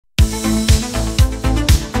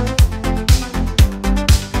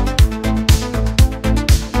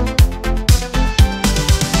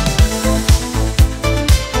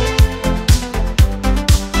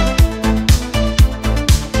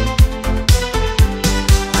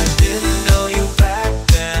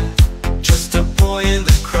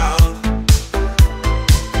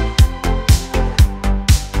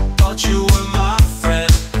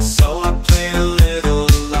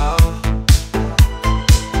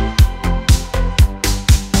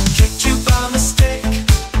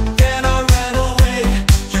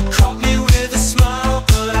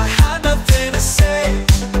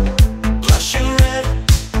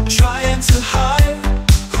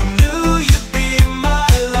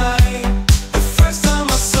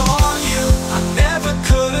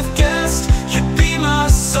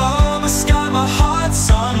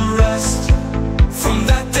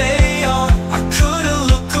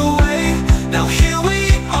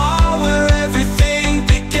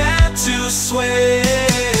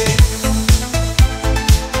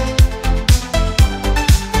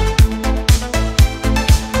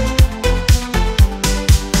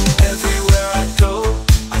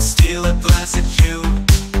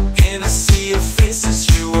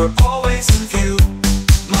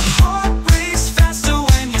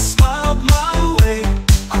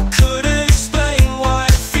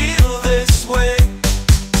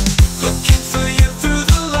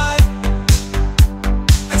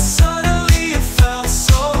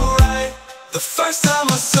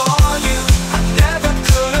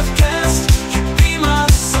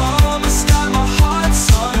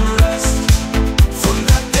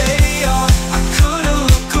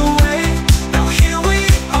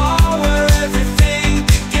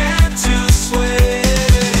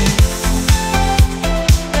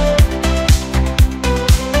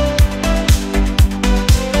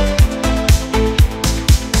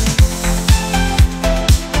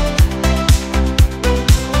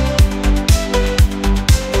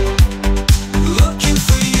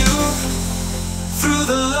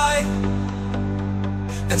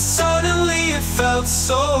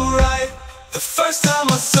The first time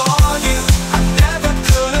I saw you, I never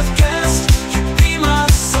could have guessed you'd be my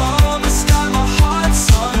song, the sky, my heart's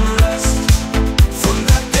unrest. From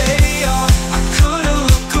that day on, I couldn't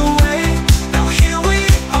look away. Now here we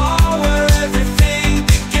are, where everything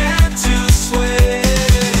began to sway.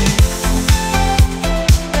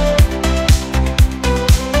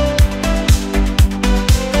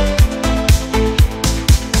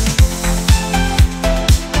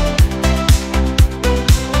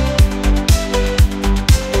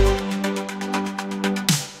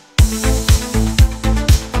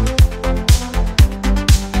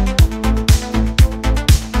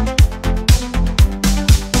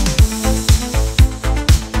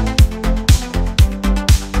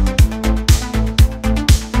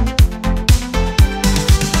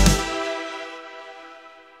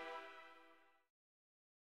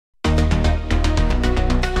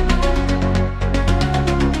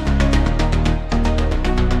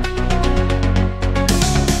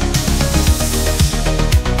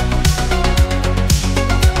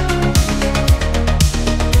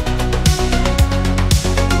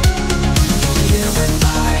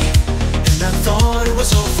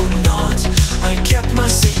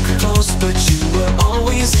 But you were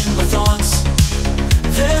always in my thoughts.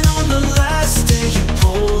 Then on the last day you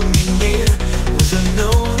pulled me near. With a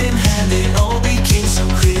note in hand it all became so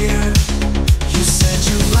clear. You said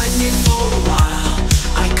you liked me for a while.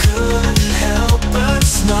 I couldn't help but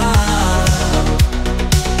smile.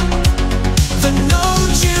 The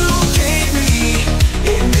note you gave me,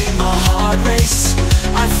 it made my heart race.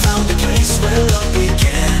 I found a place where love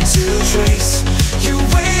began to trace. You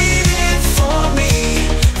waited for me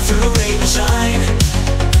through rain and shine.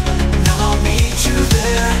 Now I'm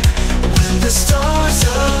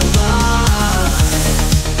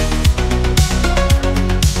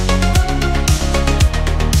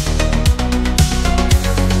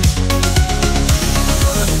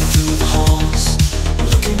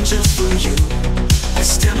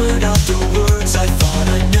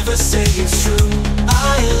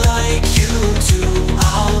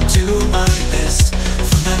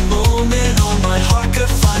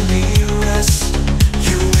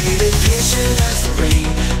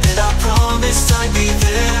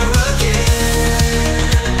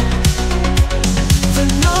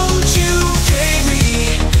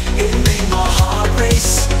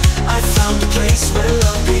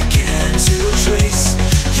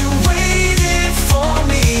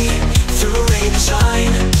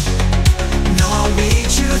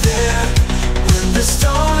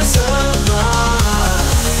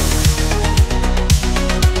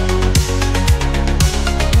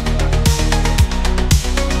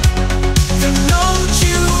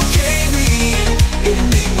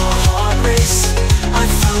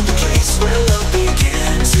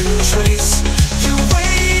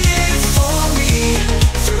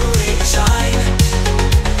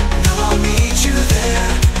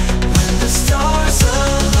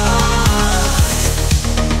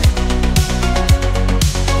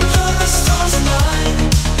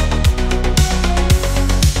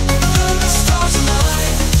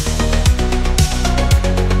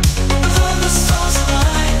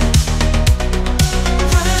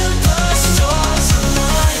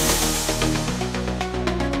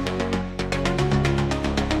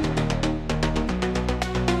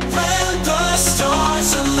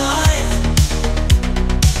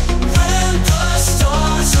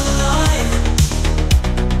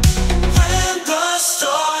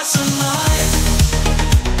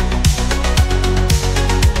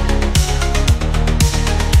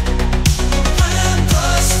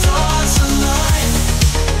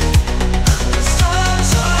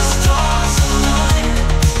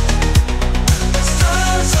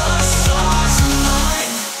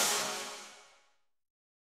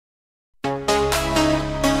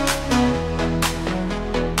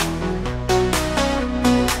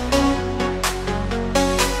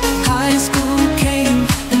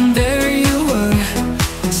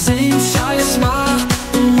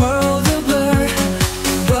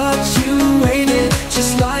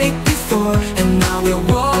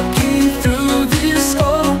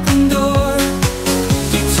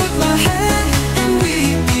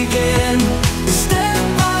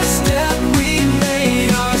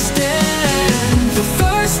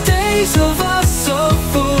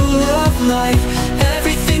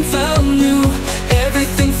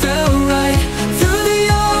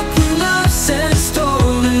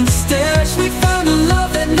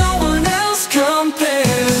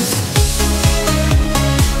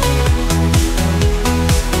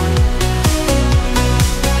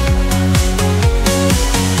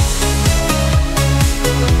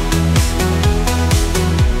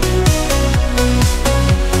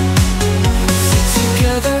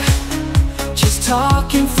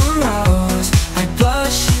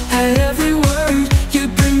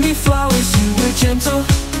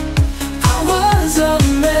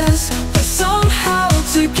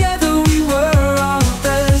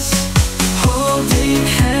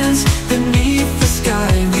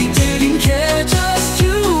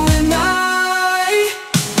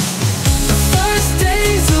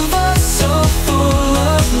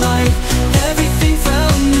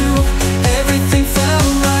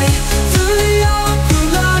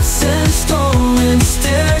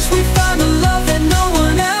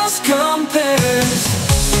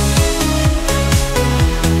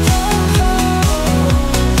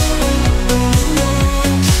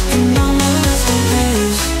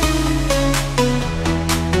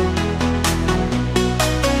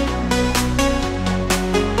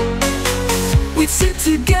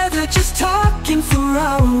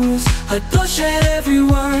I'd blush at every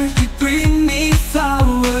word. You'd bring me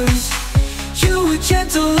flowers. You were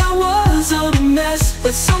gentle, I was a mess,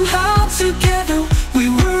 but somehow together we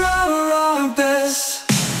were our best.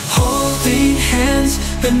 Holding hands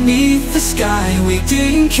beneath the sky, we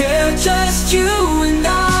didn't care, just you and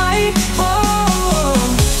I. Oh,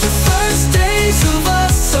 the first days of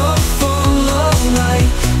us so full of light.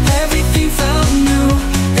 Everything felt new,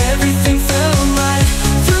 everything felt right.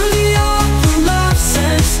 Through the awkward laughs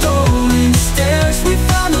and stolen stares, we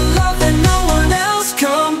found a love that no one else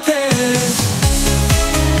compares.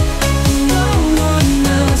 No one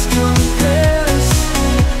else compares.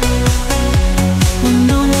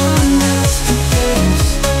 No one else compares.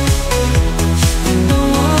 No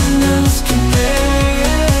one else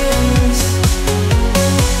compares.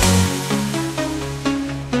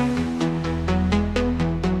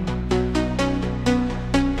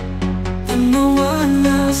 And no one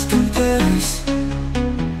else compares.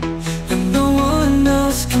 And no one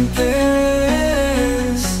else compares.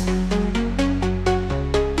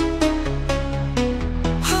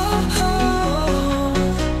 Oh, oh,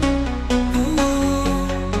 oh.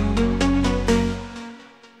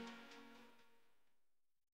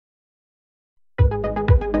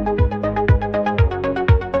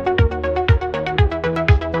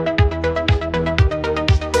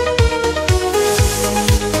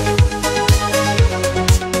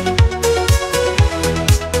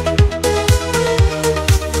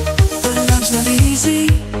 But love's not easy,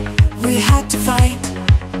 we had to fight.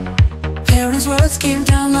 Parents' words came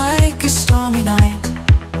down like a stormy night.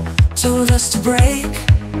 Told us to break,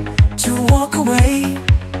 to walk away,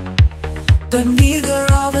 but neither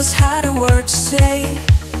of us had a word to say.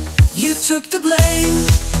 You took the blame,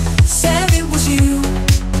 said it was you,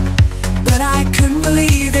 but I couldn't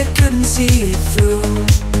believe it, couldn't see it through.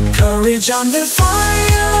 Courage under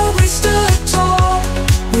fire, we stood tall.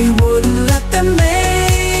 We wouldn't let them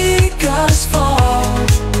make us fall.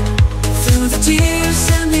 Through the tears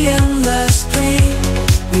and the endless pain,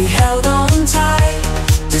 we held on tight,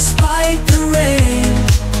 despite the rain.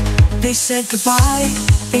 They said goodbye,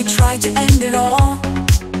 they tried to end it all,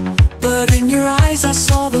 but in your eyes I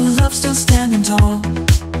saw the love still standing tall.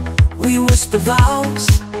 We whispered vows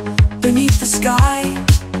beneath the sky,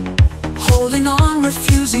 holding on,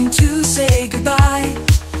 refusing to say goodbye.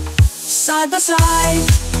 Side by side,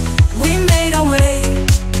 we made our way,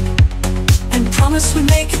 and promised we'd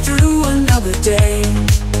make it through another day.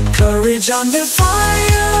 Courage under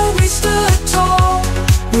fire, we stood tall.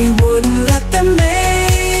 We wouldn't let them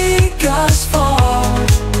make us fall.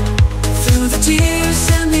 Through the tears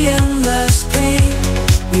and the endless pain,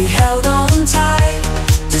 we held on tight,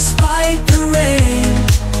 despite the rain.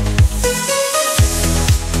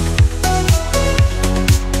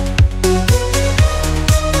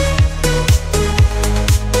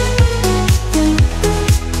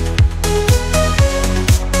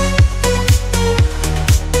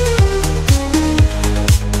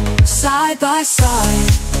 Side by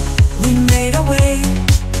side, we made our way,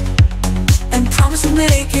 and promised we'd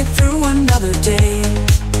make it through another day.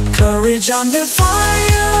 Courage under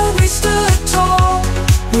fire, we stood tall.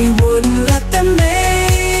 We wouldn't let them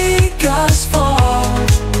make us fall.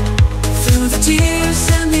 Through the tears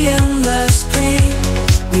and the endless pain,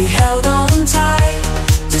 we held on tight,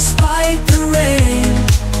 despite the rain.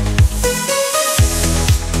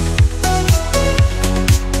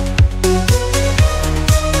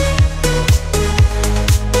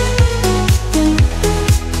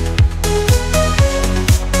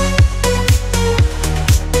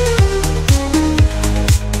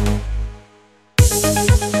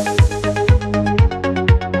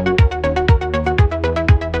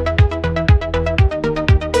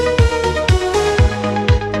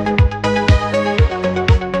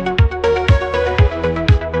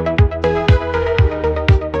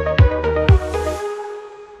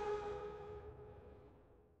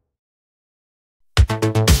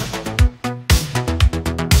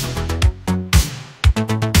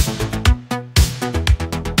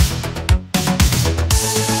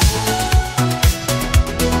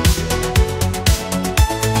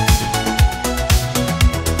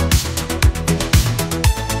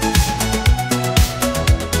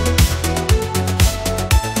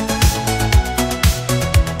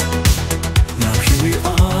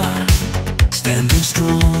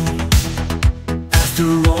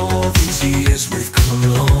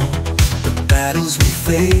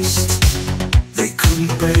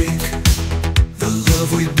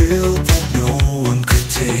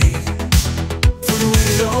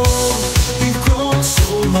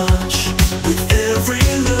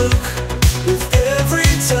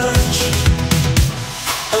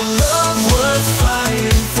 A love worth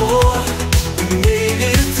fighting for.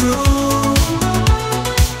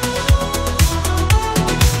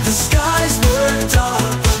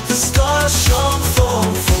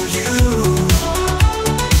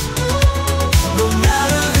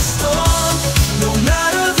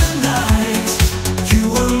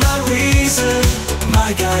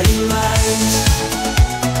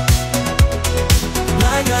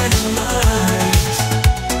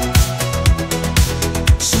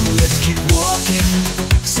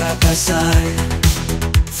 side,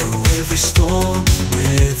 through every storm,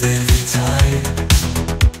 with every tide.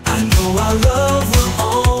 I know our love will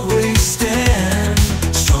always stand,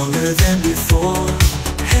 stronger than before,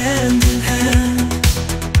 hand in hand.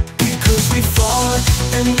 Because we fought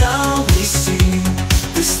and now we see,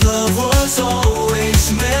 this love was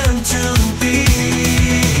always meant to be.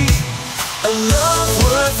 A love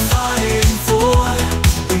worth fighting for,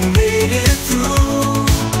 we made it through.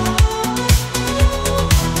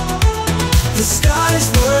 The skies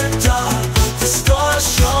were dark, but the stars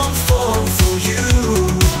shone for you.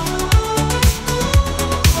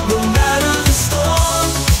 No matter the storm,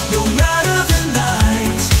 no matter the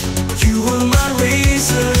night, you were my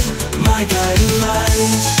reason, my guiding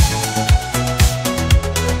light.